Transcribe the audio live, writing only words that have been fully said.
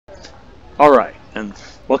Alright, and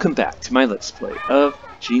welcome back to my Let's Play of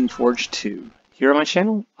Geneforge 2. Here on my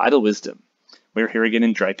channel, Idle Wisdom. We're here again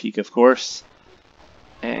in Drypeak, of course.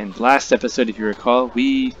 And last episode, if you recall,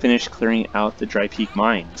 we finished clearing out the Drypeak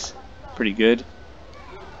mines. Pretty good.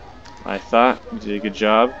 I thought we did a good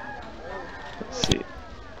job. Let's see.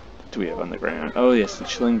 What do we have on the ground? Oh yes, the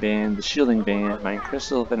Shielding Band, Mine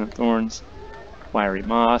Crystal, Venom Thorns, Wiry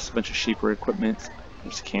Moss, a bunch of Sheeper equipment,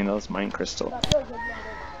 there's candles, Mine Crystal.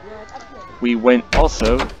 We went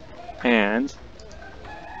also and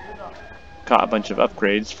got a bunch of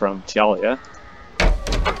upgrades from Tialia.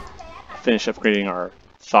 Finished upgrading our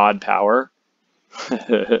thawed power.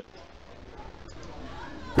 The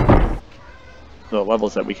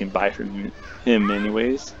levels that we can buy from him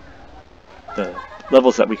anyways. The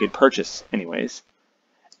levels that we could purchase anyways.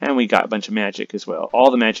 And we got a bunch of magic as well. All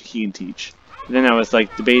the magic he can teach. And then I was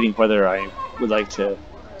like debating whether I would like to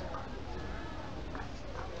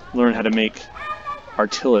learn how to make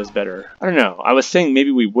Artillas better. I don't know. I was saying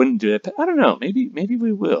maybe we wouldn't do it, but I don't know. Maybe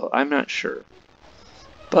we will. I'm not sure.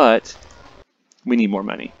 But we need more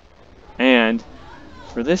money. And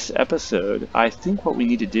for this episode, I think what we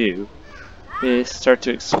need to do is start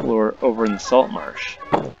to explore over in the Saltmarsh.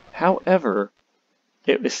 However,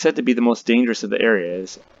 it is said to be the most dangerous of the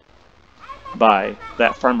areas by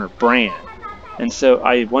that farmer Bran. And so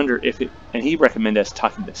I wonder if it, and he recommended us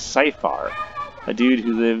talking to Ciphar, a dude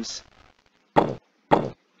who lives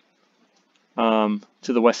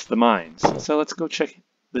to the west of the mines. So let's go check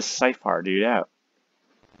this Ciphar dude out.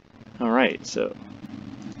 Alright, so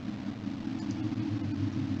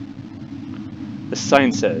the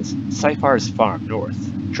sign says Ciphar's Farm north,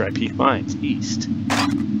 Drypeak Mines east.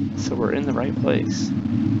 So we're in the right place.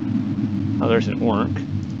 Oh, there's an orc.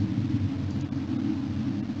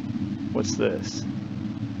 What's this?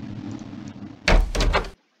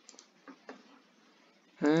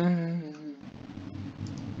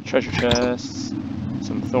 Treasure chests,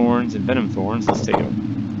 some thorns and venom thorns. Let's take them.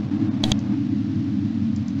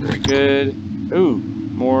 Very good. Ooh,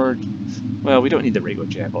 more. Well, we don't need the regular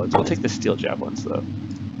javelins. We'll take the steel javelins though.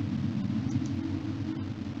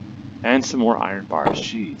 And some more iron bars.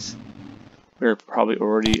 Jeez, we're probably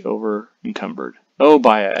already over encumbered. Oh,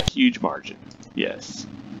 by a huge margin. Yes.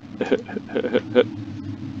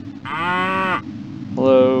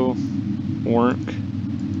 Hello, orc.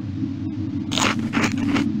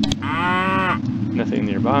 Nothing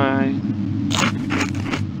nearby.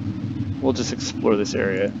 We'll just explore this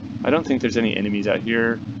area. I don't think there's any enemies out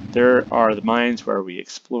here. There are the mines where we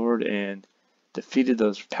explored and defeated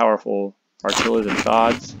those powerful Artillas and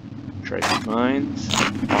Thods. Drypeak mines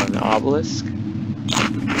on an obelisk.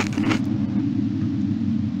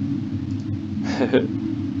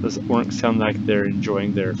 Those orcs sound like they're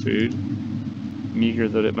enjoying their food, meager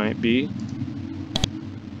though it might be.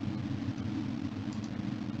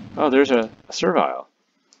 Oh, there's a servile.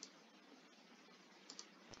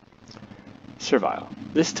 Servile.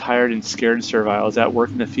 This tired and scared servile is at work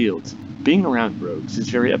in the fields. Being around rogues is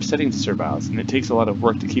very upsetting to serviles, and it takes a lot of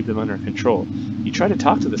work to keep them under control. You try to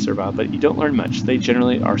talk to the servile, but you don't learn much. They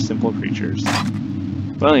generally are simple creatures.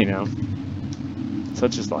 Well, you know,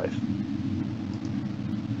 such is life.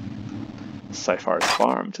 Ciphar's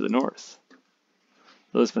farm to the north.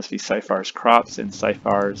 Those must be Ciphar's crops and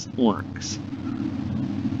Ciphar's orcs.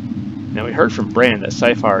 Now we heard from Bran that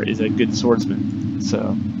Ciphar is a good swordsman,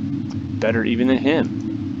 so better even than him.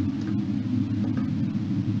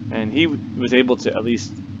 And he was able to at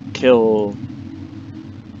least kill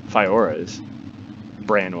Fioras.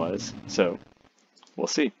 Bran was, so we'll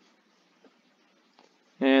see.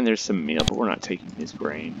 And there's some meal, but we're not taking his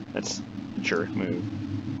grain. That's a jerk move.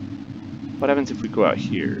 What happens if we go out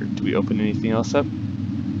here? Do we open anything else up?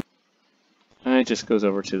 And it just goes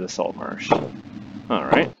over to the Saltmarsh.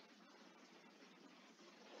 Alright.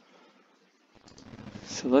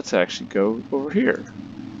 So let's actually go over here.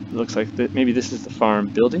 It looks like that maybe this is the farm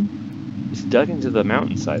building. It's dug into the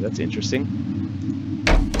mountainside. That's interesting.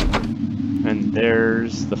 And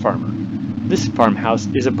there's the farmer. This farmhouse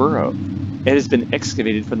is a burrow. It has been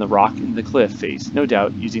excavated from the rock in the cliff face, no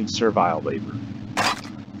doubt using servile labor.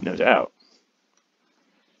 No doubt.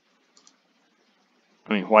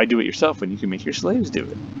 I mean, why do it yourself when you can make your slaves do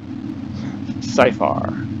it?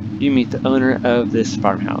 Ciphar. You meet the owner of this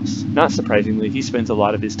farmhouse. Not surprisingly, he spends a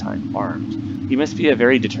lot of his time armed. He must be a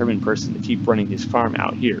very determined person to keep running his farm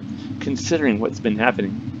out here, considering what's been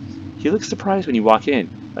happening. He looks surprised when you walk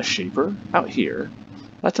in. A shaper? Out here?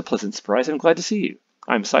 That's a pleasant surprise. I'm glad to see you.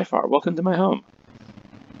 I'm Ciphar. Welcome to my home.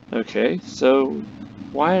 Okay, so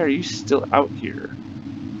why are you still out here?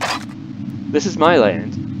 This is my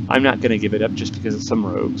land. I'm not going to give it up just because of some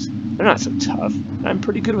rogues. They're not so tough. I'm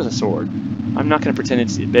pretty good with a sword. I'm not going to pretend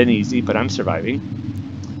it's been easy, but I'm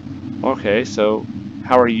surviving. Okay, so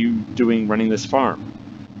how are you doing running this farm?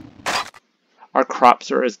 Our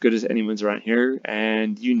crops are as good as anyone's around here,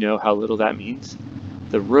 and you know how little that means.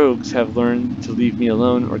 The rogues have learned to leave me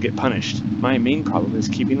alone or get punished. My main problem is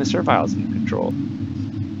keeping the serviles in control.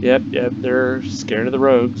 Yep, they're scared of the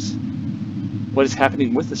rogues. What is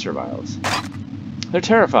happening with the serviles? They're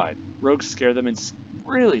terrified. Rogues scare them and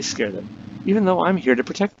really scare them, even though I'm here to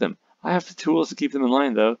protect them. I have the tools to keep them in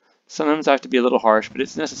line, though. Sometimes I have to be a little harsh, but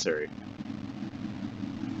it's necessary.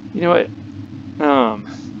 You know what?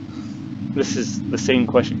 This is the same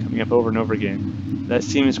question coming up over and over again. That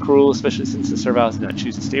seems cruel, especially since the serviles did not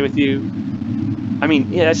choose to stay with you. I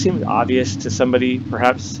mean, yeah, that seems obvious to somebody,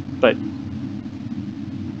 perhaps, but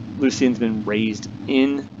Lucian's been raised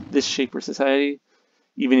in this Shaper society,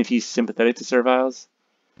 even if he's sympathetic to serviles.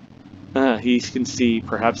 He can see,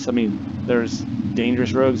 perhaps, I mean, there's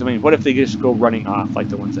dangerous rogues. I mean, what if they just go running off like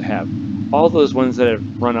the ones that have? All those ones that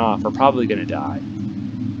have run off are probably going to die.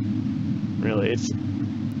 Really, it's...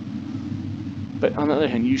 But on the other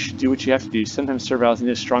hand, you should do what you have to do. Sometimes serviles need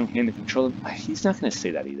a strong hand to control them. He's not going to say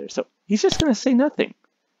that either, so he's just going to say nothing.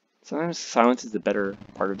 Sometimes silence is the better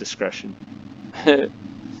part of discretion.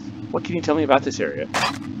 What can you tell me about this area?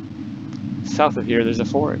 South of here, there's a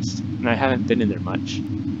forest, and I haven't been in there much.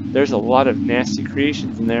 There's a lot of nasty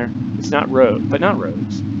creations in there. It's not not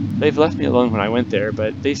rogues. They've left me alone when I went there,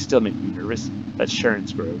 but they still make me nervous. That's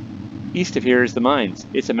Sharon's Grove. East of here is the mines.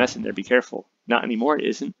 It's a mess in there, be careful. Not anymore, it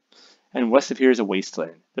isn't. And west of here is a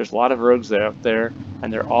wasteland. There's a lot of rogues out there,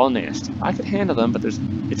 and they're all nasty. I could handle them, but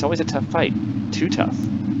it's always a tough fight. Too tough.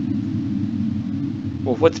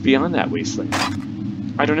 Well, what's beyond that wasteland?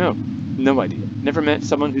 I don't know. No idea. Never met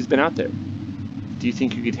someone who's been out there. Do you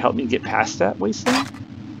think you could help me get past that wasteland?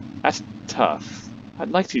 That's tough. I'd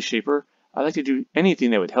like to, Shaper. I'd like to do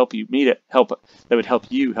anything that would help you. That would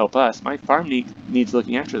help you help us. My farm needs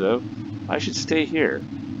looking after, though. I should stay here.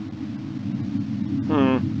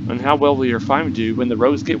 And how well will your farm do when the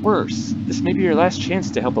rogues get worse? This may be your last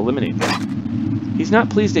chance to help eliminate them. He's not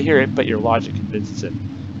pleased to hear it, but your logic convinces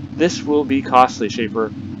him. This will be costly, Shaper,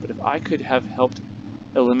 but if I could have helped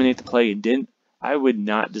eliminate the plague and didn't, I would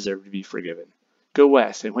not deserve to be forgiven. Go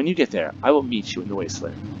west, and when you get there, I will meet you in the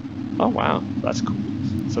wasteland. Oh wow, that's cool.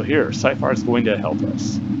 So here, Ciphar is going to help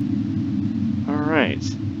us. Alright.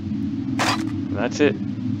 That's it.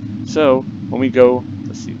 So, when we go,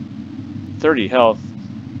 let's see, 30 health,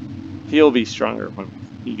 he'll be stronger when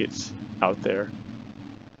he gets out there.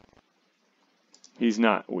 He's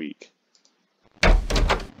not weak.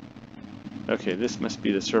 Okay, this must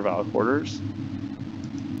be the servile quarters.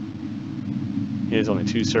 He has only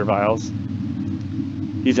 2 serviles.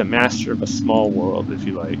 He's a master of a small world, if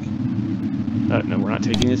you like. No, we're not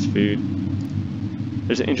taking his food.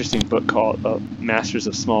 There's an interesting book called Masters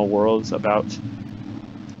of Small Worlds about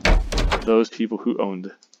those people who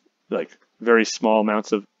owned like very small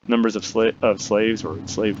numbers of slaves or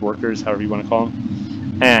enslaved workers, however you want to call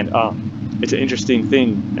them. And it's an interesting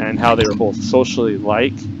thing, and how they were both socially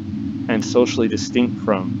like and socially distinct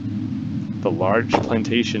from the large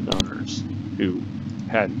plantation owners who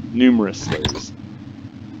had numerous slaves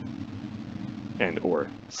and or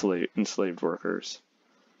enslaved workers.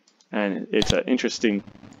 And it's an interesting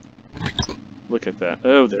look at that.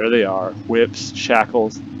 Oh, there they are. Whips,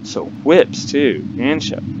 shackles. So whips too. And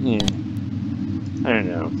I don't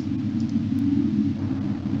know.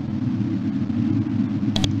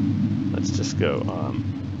 Let's just go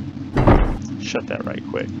shut that right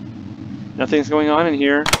quick. Nothing's going on in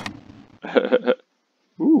here.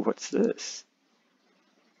 Ooh, what's this?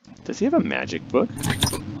 Does he have a magic book?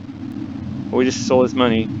 Oh, we just stole his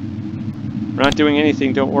money. We're not doing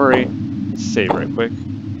anything, don't worry. Let's save right quick.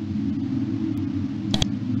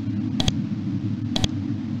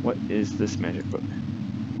 What is this magic book?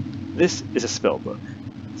 This is a spell book.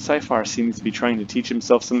 Ciphar seems to be trying to teach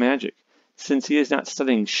himself some magic. Since he is not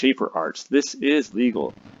studying Shaper arts, this is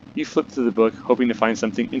legal. You flip through the book, hoping to find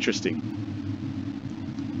something interesting.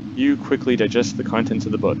 You quickly digest the contents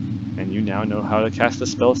of the book, and you now know how to cast the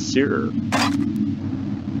spell Ciphar.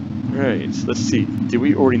 Right, let's see. Did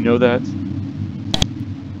we already know that?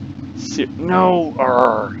 No!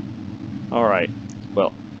 Alright,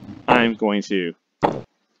 well, I'm going to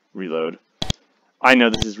reload. I know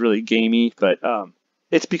this is really gamey, but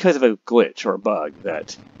it's because of a glitch or a bug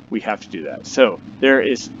that we have to do that. So, there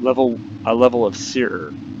is a level of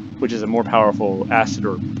Ciphar, which is a more powerful acid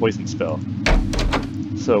or poison spell.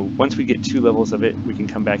 So, once we get 2 levels of it, we can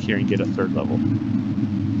come back here and get a 3rd level.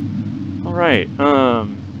 Alright,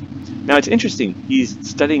 Now it's interesting, he's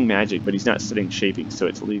studying magic, but he's not studying shaping, so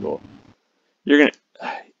it's illegal. You're gonna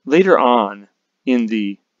later on in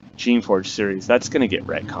the Geneforge series, that's gonna get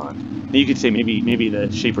retconned. Now you could say maybe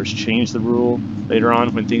the shapers change the rule later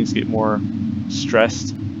on when things get more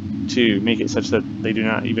stressed to make it such that they do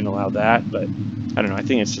not even allow that, but I don't know, I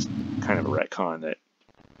think it's just kind of a retcon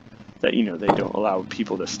that you know, they don't allow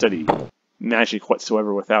people to study magic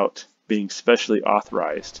whatsoever without being specially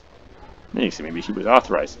authorized. Then you say maybe he was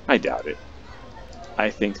authorized. I doubt it. I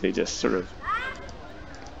think they just sort of,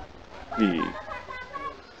 the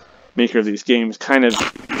maker of these games kind of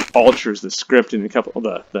alters the script in a couple of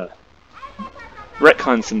the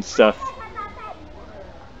retcon some stuff.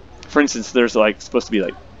 For instance, there's like supposed to be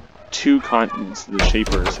like 2 continents that the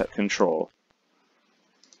shapers have control.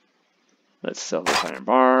 Let's sell those iron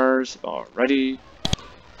bars. Alrighty.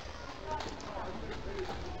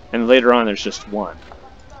 And later on there's just 1.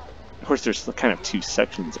 Of course there's kind of 2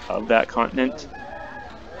 sections of that continent.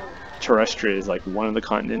 Terrestria is like one of the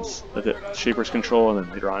continents that the shapers control, and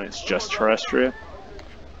then later on it's just Terrestria.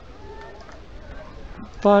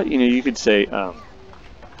 But, you know, you could say, I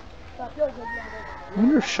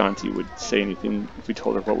wonder if Shanti would say anything if we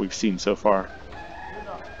told her what we've seen so far.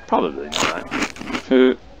 Probably not.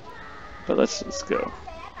 But let's go.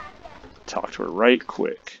 Talk to her right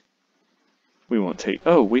quick. We won't take...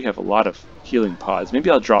 Oh, we have a lot of healing pods. Maybe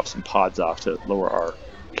I'll drop some pods off to lower our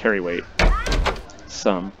carry weight.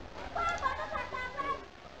 Some.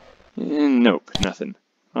 Nope, nothing.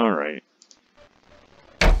 Alright.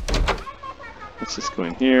 Let's just go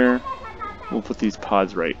in here. We'll put these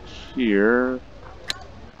pods right here.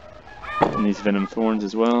 And these venom thorns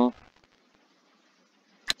as well.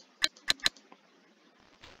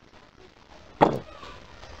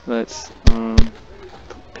 Let's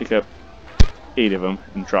pick up 8 of them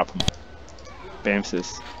and drop them.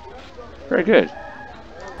 Bamsis. Very good.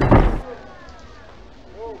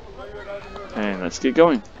 And let's get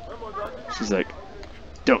going. She's like,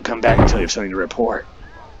 don't come back until you have something to report.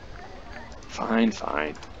 Fine,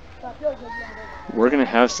 fine. We're gonna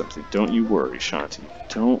have something. Don't you worry, Shanti.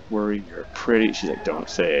 Don't worry, you're pretty. She's like, don't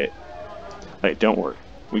say it. Like, don't worry.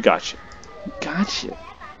 We got you. We got you.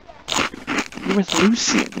 You're with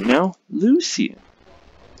Lucian, you know? Lucian.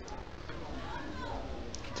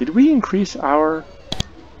 Did we increase our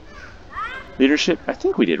leadership? I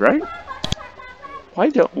think we did, right? Why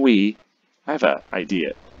don't we... I have an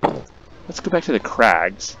idea. Let's go back to the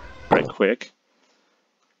crags right quick.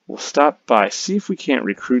 We'll stop by, see if we can't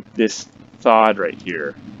recruit this Thod right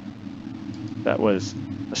here. That was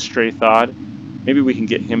a stray Thod. Maybe we can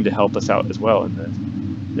get him to help us out as well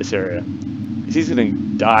in this area. Because he's going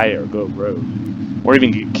to die or go rogue. Or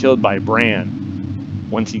even get killed by Bran.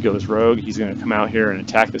 Once he goes rogue, he's going to come out here and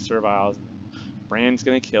attack the Serviles. And Bran's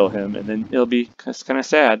going to kill him. And then it'll be kind of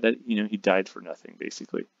sad that, you know, he died for nothing,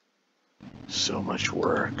 basically. So much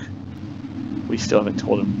work. We still haven't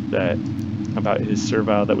told him that about his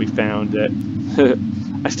Servile that we found. That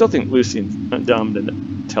I still think Lucian's dumb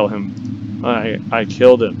to tell him I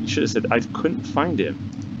killed him. He should have said I couldn't find him.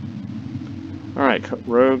 Alright,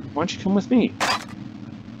 Rogue, why don't you come with me?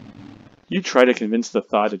 You try to convince the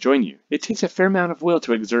Thod to join you. It takes a fair amount of will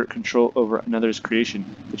to exert control over another's creation,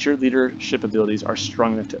 but your leadership abilities are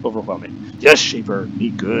strong enough to overwhelm it. Yes, Shaper, me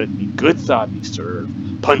good Thod, me serve.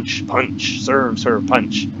 Punch, punch, serve, serve,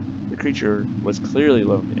 punch. The creature was clearly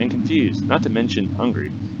lonely and confused, not to mention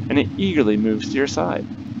hungry, and it eagerly moves to your side.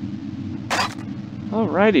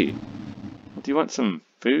 Alrighty. Do you want some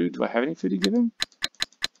food? Do I have any food to give him?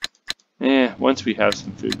 Once we have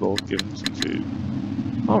some food, we'll give him some food.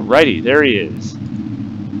 Alrighty, there he is.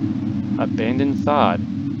 Abandoned Thod.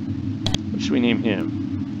 What should we name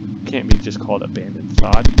him? Can't be just called Abandoned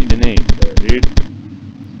Thod. You need a name there, dude.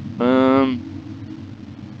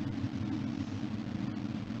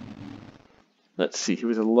 Let's see, he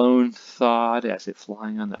was a lone Thod as if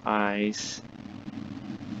flying on the ice.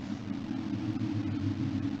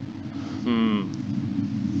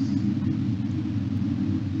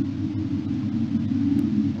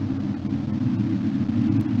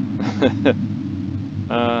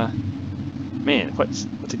 Man, what's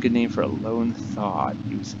a good name for a lone Thod?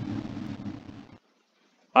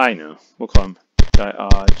 I know. We'll call him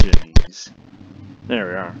Diogenes. There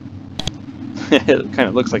we are. It kind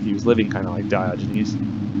of looks like he was living kind of like Diogenes.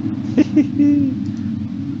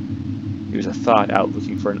 He was a Thod out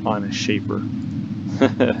looking for an honest shaper.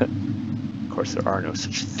 Of course, there are no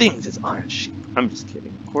such things as honest sheep. I'm just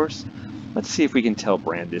kidding, of course. Let's see if we can tell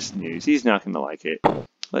Bran this news. He's not going to like it.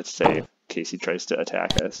 Let's save in case he tries to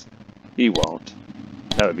attack us. He won't.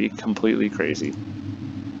 That would be completely crazy.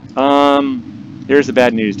 Here's the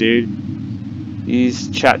bad news, dude. He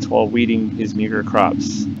chats while weeding his meager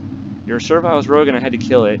crops. Your servile's rogue and I had to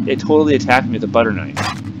kill it. It totally attacked me with a butter knife.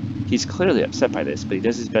 He's clearly upset by this, but he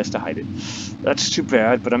does his best to hide it. That's too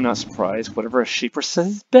bad, but I'm not surprised. Whatever a sheeper says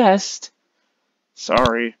is best.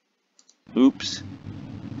 Sorry. Oops.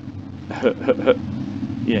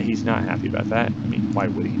 Yeah, he's not happy about that. I mean, why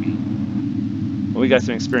would he be? Well, we got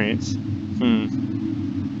some experience.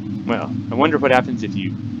 Well, I wonder what happens if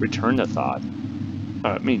you return the thought.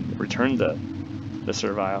 Return the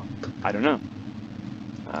servile. I don't know.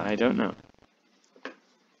 I don't know.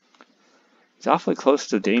 It's awfully close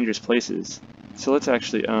to dangerous places. So let's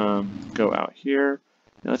actually go out here.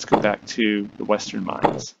 Now let's go back to the western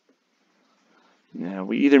mines. Now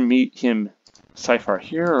we either meet him, Ciphar,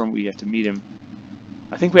 here, or we have to meet him.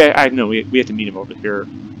 I think we have to meet him over here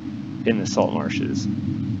in the salt marshes.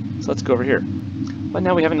 So let's go over here. But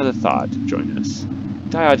now we have another thought to join us.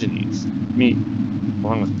 Diogenes, meet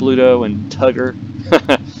along with Bluto and Tugger,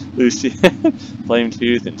 Lucian,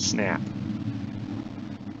 Flametooth, and Snap.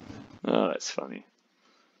 Oh, that's funny.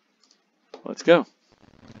 Let's go.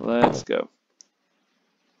 Let's go.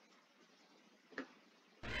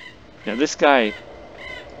 Now this guy,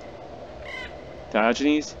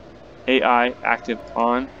 Diogenes, AI active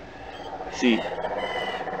on. See,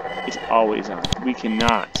 it's always on. We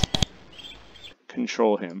cannot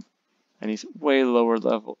control him. And he's way lower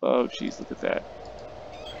level. Oh, jeez, look at that.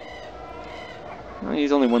 Oh,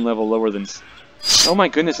 he's only one level lower than... Oh my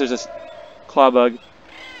goodness, there's this claw bug.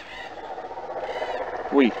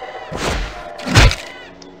 Wee.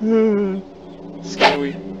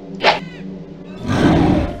 Scary.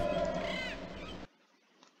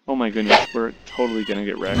 Oh my goodness, we're totally gonna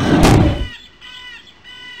get wrecked.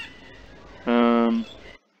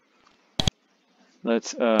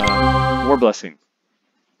 Let's, War Blessing.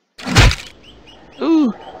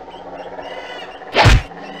 Ooh!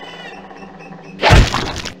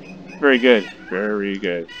 Very good. Very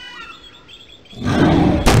good.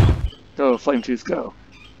 Go, Flametooth, go.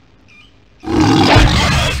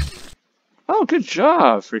 Oh, good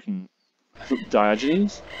job, freaking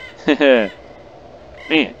Diogenes.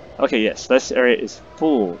 Man. Okay, yes, this area is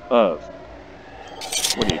full of...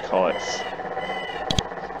 What do you call it?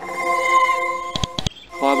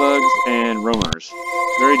 Clawbugs and roamers.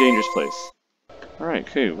 Very dangerous place. Alright,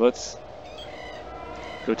 okay, let's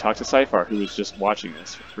go talk to Ciphar, who was just watching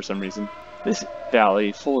this for some reason. This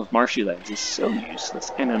valley, full of marshy lands, is so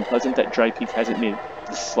useless and unpleasant that Drypeak hasn't made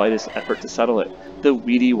the slightest effort to settle it. The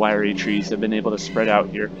weedy, wiry trees have been able to spread out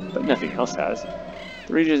here, but nothing else has.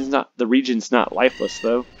 The region's not lifeless,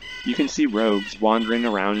 though. You can see rogues wandering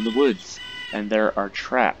around in the woods, and there are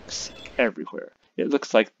tracks everywhere. It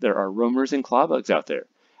looks like there are roamers and clawbugs out there,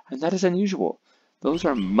 and that is unusual. Those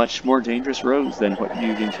are much more dangerous rogues than what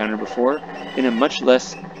you've encountered before, in a much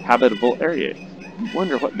less habitable area. You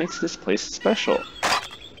wonder what makes this place special.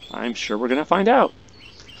 I'm sure we're going to find out.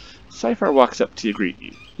 Ciphar walks up to greet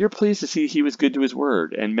you. You're pleased to see he was good to his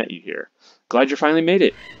word and met you here. Glad you finally made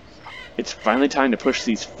it. It's finally time to push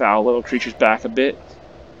these foul little creatures back a bit.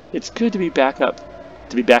 It's good to be backed up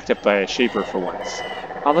by a shaper for once.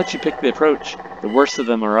 I'll let you pick the approach. The worst of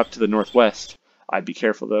them are up to the northwest. I'd be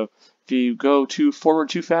careful though. If you go forward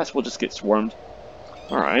too fast, we'll just get swarmed.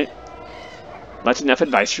 Alright. That's enough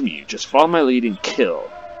advice from you. Just follow my lead and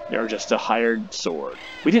kill. You're just a hired sword.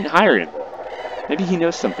 We didn't hire him though. Maybe he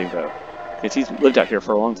knows something though. Because he's lived out here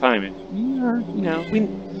for a long time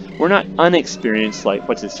and we're not unexperienced like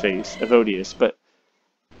what's-his-face, Evodius, but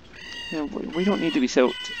we don't need to be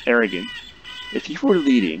so arrogant. If you were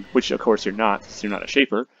leading, which of course you're not, because you're not a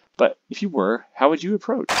shaper, but if you were, how would you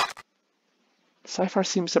approach? Ciphar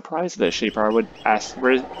seems surprised that a shaper would ask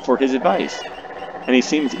for his advice, and he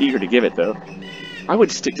seems eager to give it though. I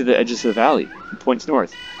would stick to the edges of the valley. He points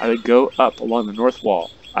north. I would go up along the north wall.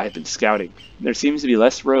 I have been scouting. There seems to be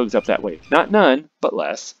less rogues up that way. Not none, but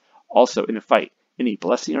less. Also, in a fight, any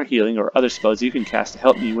blessing or healing or other spells you can cast to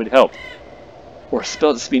help me would help. Or a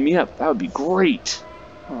spell to speed me up. That would be great.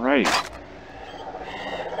 Alrighty.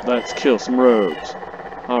 Let's kill some rogues.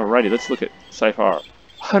 Alrighty, let's look at Ciphar.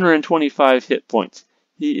 125 hit points.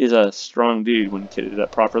 He is a strong dude when kitted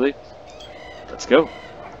up properly. Let's go.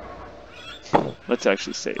 Let's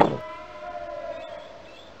actually save.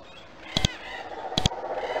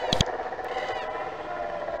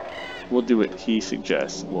 We'll do what he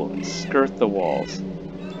suggests. We'll skirt the walls.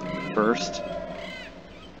 First.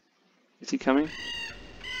 Is he coming?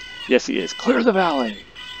 Yes, he is. Clear the valley!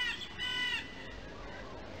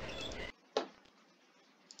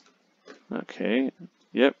 Okay.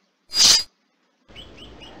 Yep.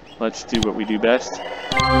 Let's do what we do best.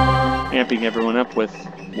 Amping everyone up with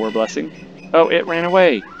War Blessing. Oh, it ran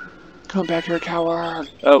away! Come back here, coward!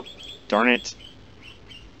 Oh, darn it.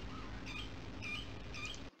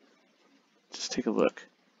 Just take a look.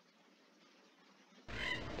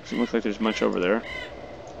 Doesn't look like there's much over there.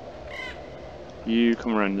 You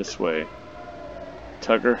come around this way.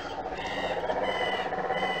 Tugger.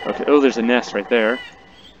 Okay, oh, there's a nest right there.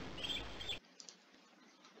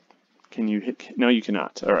 Can you hit? No, you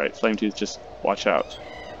cannot. Alright, Flametooth, just watch out.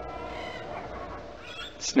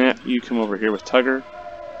 Snap, you come over here with Tugger.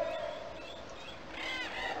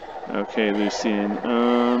 Okay, Lucian.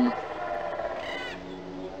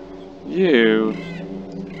 You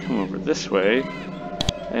come over this way,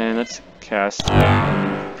 and let's cast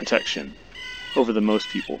protection over the most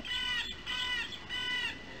people.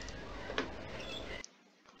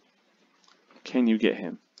 Can you get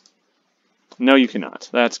him? No, you cannot.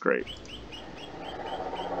 That's great.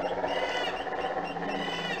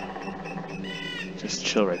 Just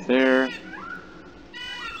chill right there.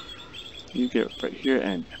 You get right here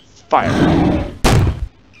and fire.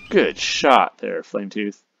 Good shot there,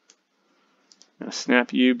 Flametooth. Now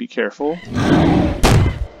Snap, you be careful.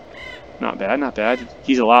 Not bad, not bad.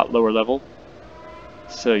 He's a lot lower level,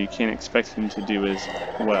 so you can't expect him to do as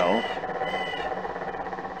well.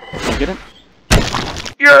 Can you get him?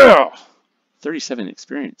 Yeah! 37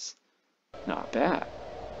 experience. Not bad.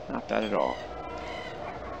 Not bad at all.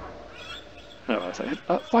 Oh, I was like,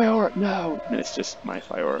 fire! No! No, it's just my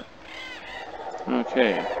fire.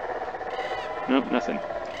 Okay. Nope, nothing.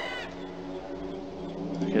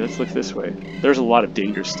 Okay, let's look this way. There's a lot of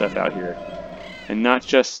dangerous stuff out here. And not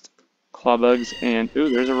just claw bugs and... Ooh,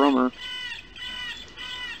 there's a roamer.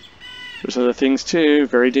 There's other things too,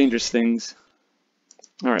 very dangerous things.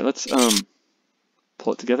 Alright, let's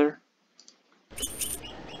pull it together.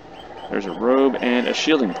 There's a robe and a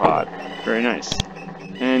shielding pod. Very nice.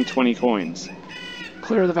 And 20 coins.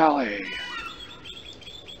 Clear the valley!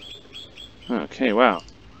 Okay, wow.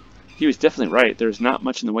 He was definitely right. There's not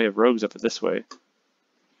much in the way of rogues up this way.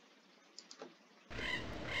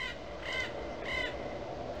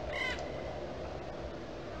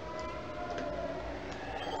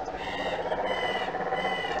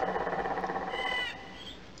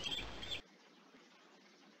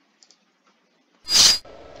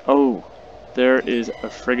 Oh, there is a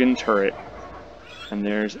friggin' turret. And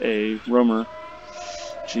there's a roamer.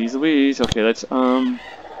 Jeez Louise. Okay, let's,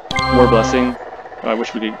 War Blessing. Oh, I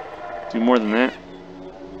wish we could do more than that.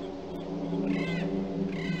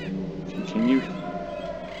 Can you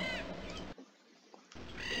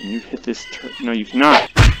hit this turret? No, you cannot.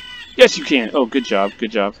 Yes, you can. Oh, good job,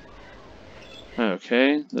 good job.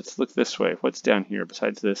 Okay, let's look this way. What's down here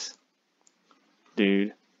besides this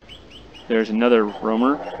dude? There's another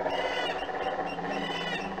roamer.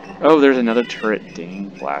 Oh, there's another turret. Dang,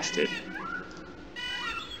 blasted.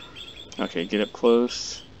 Okay, get up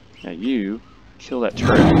close. Now you kill that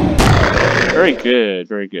turret. Very good,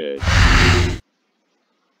 very good.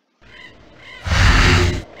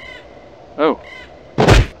 Oh.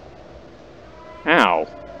 Ow.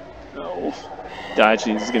 No.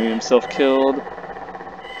 Dodgy is getting himself killed.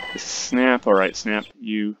 Snap. Alright, Snap.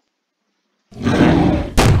 You.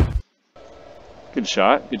 Good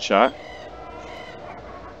shot, good shot.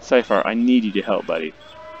 Ciphar, I need you to help, buddy.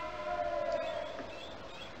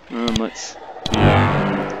 Let's...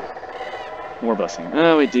 War Blessing.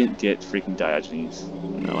 Oh, it didn't get freaking Diogenes.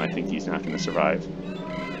 No, I think he's not going to survive.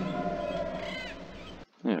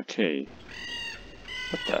 Okay.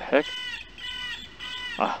 What the heck?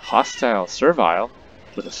 A hostile servile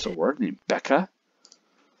with a sword named Becca?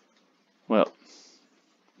 Well,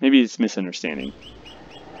 maybe it's misunderstanding.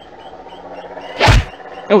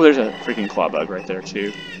 Oh, there's a freaking claw bug right there,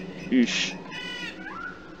 too. Oosh.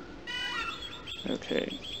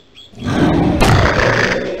 Okay.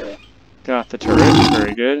 Got the turret.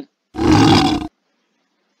 Very good.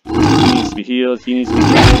 He needs to be healed. He needs to be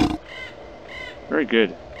healed. Very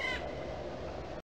good.